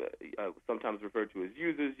 sometimes referred to as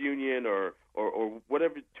users union or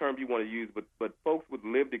whatever term you want to use, but folks with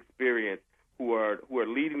lived experience who are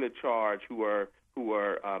leading the charge, who are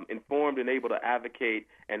informed and able to advocate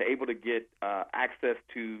and able to get access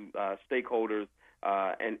to stakeholders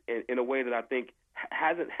and in a way that I think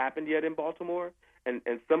hasn't happened yet in Baltimore. And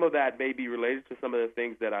some of that may be related to some of the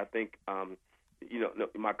things that I think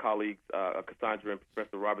my colleagues Cassandra and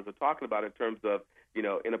Professor Roberts are talking about in terms of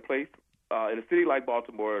in a place in a city like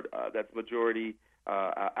Baltimore that's majority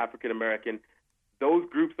African American. Those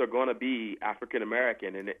groups are going to be African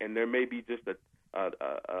American, and there may be just a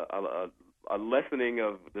lessening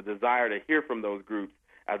of the desire to hear from those groups,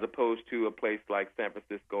 as opposed to a place like San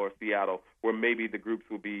Francisco or Seattle, where maybe the groups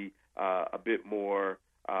will be a bit more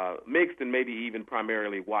mixed and maybe even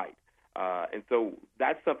primarily white. And so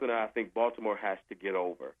that's something that I think Baltimore has to get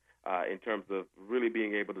over in terms of really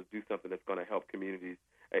being able to do something that's going to help communities,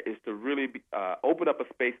 is to really open up a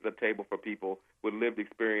space at the table for people with lived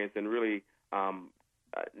experience and really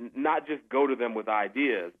not just go to them with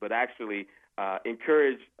ideas, but actually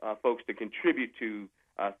encourage folks to contribute to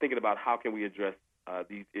thinking about how can we address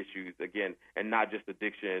these issues, again, and not just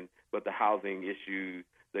addiction, but the housing issues,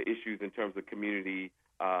 the issues in terms of community,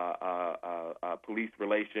 police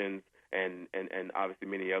relations, and obviously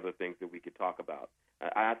many other things that we could talk about.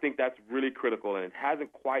 I think that's really critical, and it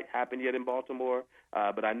hasn't quite happened yet in Baltimore,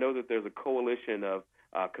 but I know that there's a coalition of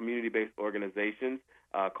community-based organizations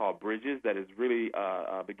called Bridges that is really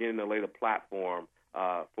beginning to lay the platform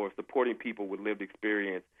for supporting people with lived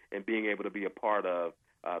experience and being able to be a part of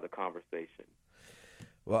the conversation.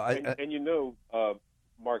 Well,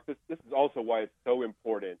 Mark, this is also why it's so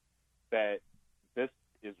important that this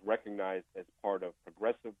is recognized as part of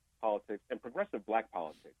progressive politics and progressive black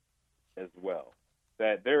politics as well.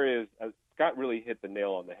 That there is, as Scott really hit the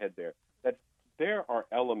nail on the head there, that there are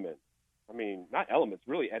elements, not elements,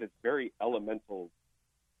 really at its very elemental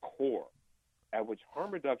core, at which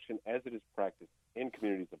harm reduction as it is practiced in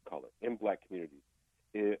communities of color, in black communities,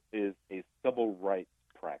 is a civil rights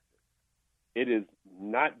practice. It is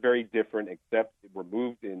not very different, except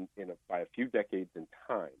removed by a few decades in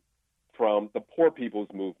time from the Poor People's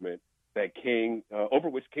Movement that King, over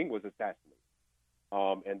which King was assassinated,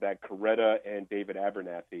 and that Coretta and David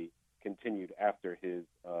Abernathy continued after his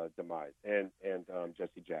demise, and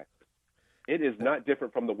Jesse Jackson. It is not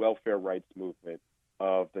different from the welfare rights movement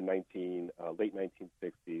of the late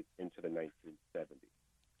 1960s into the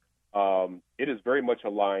 1970s. It is very much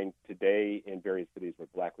aligned today in various cities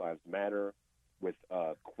with Black Lives Matter, with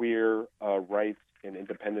queer rights and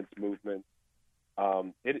independence movements.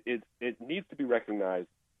 It needs to be recognized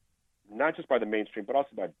not just by the mainstream, but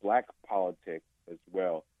also by Black politics as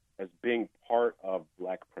well, as being part of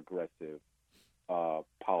Black progressive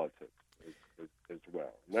politics as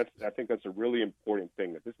well. And I think that's a really important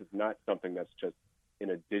thing, that this is not something that's just in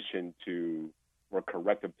addition to or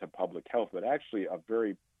corrective to public health, but actually a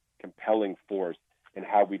very compelling force in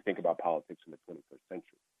how we think about politics in the 21st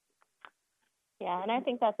century. Yeah, and I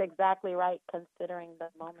think that's exactly right, considering the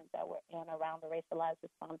moment that we're in around the racialized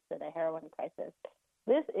response to the heroin crisis.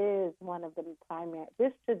 This should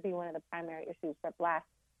be one of the primary issues for Black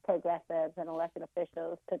progressives and elected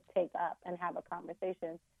officials to take up and have a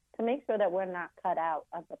conversation to make sure that we're not cut out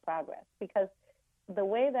of the progress. Because the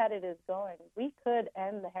way that it is going, we could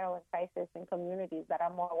end the heroin crisis in communities that are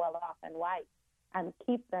more well off and white and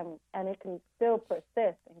keep them, and it can still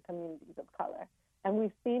persist in communities of color. And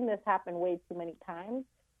we've seen this happen way too many times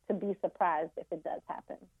to be surprised if it does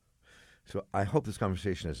happen. So I hope this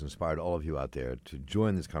conversation has inspired all of you out there to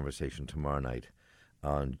join this conversation tomorrow night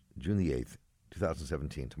on June the 8th,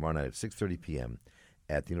 2017, tomorrow night at 6:30 p.m.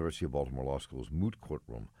 at the University of Baltimore Law School's Moot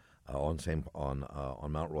Courtroom on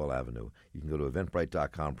Mount Royal Avenue. You can go to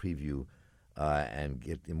eventbrite.com, preview, and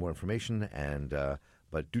get more information.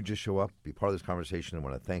 But do just show up, be part of this conversation. I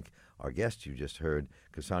want to thank our guests. You just heard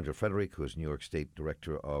Cassandra Frederick, who is New York State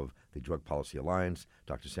Director of the Drug Policy Alliance,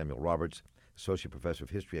 Dr. Samuel Roberts, Associate Professor of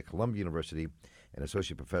History at Columbia University and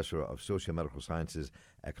Associate Professor of Socio-Medical Sciences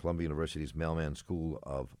at Columbia University's Mailman School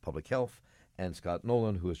of Public Health, and Scott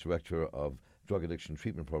Nolan, who is Director of Drug Addiction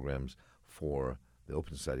Treatment Programs for the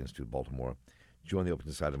Open Society Institute-Baltimore. Join the Open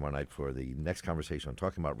Society tomorrow night for the next conversation on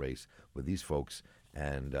talking about race with these folks,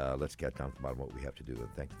 and let's get down to the bottom of what we have to do. And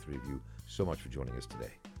thank the three of you so much for joining us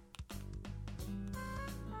today.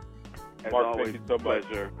 As Mark, always, thank you so much.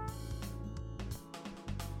 Pleasure.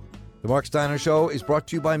 The Mark Steiner Show is brought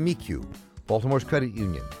to you by MECU, Baltimore's credit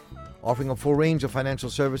union. Offering a full range of financial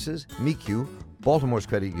services, MECU, Baltimore's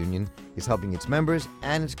credit union, is helping its members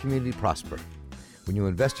and its community prosper. When you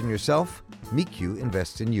invest in yourself, MECU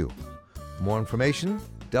invests in you. More information,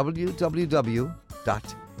 www.mecu.com.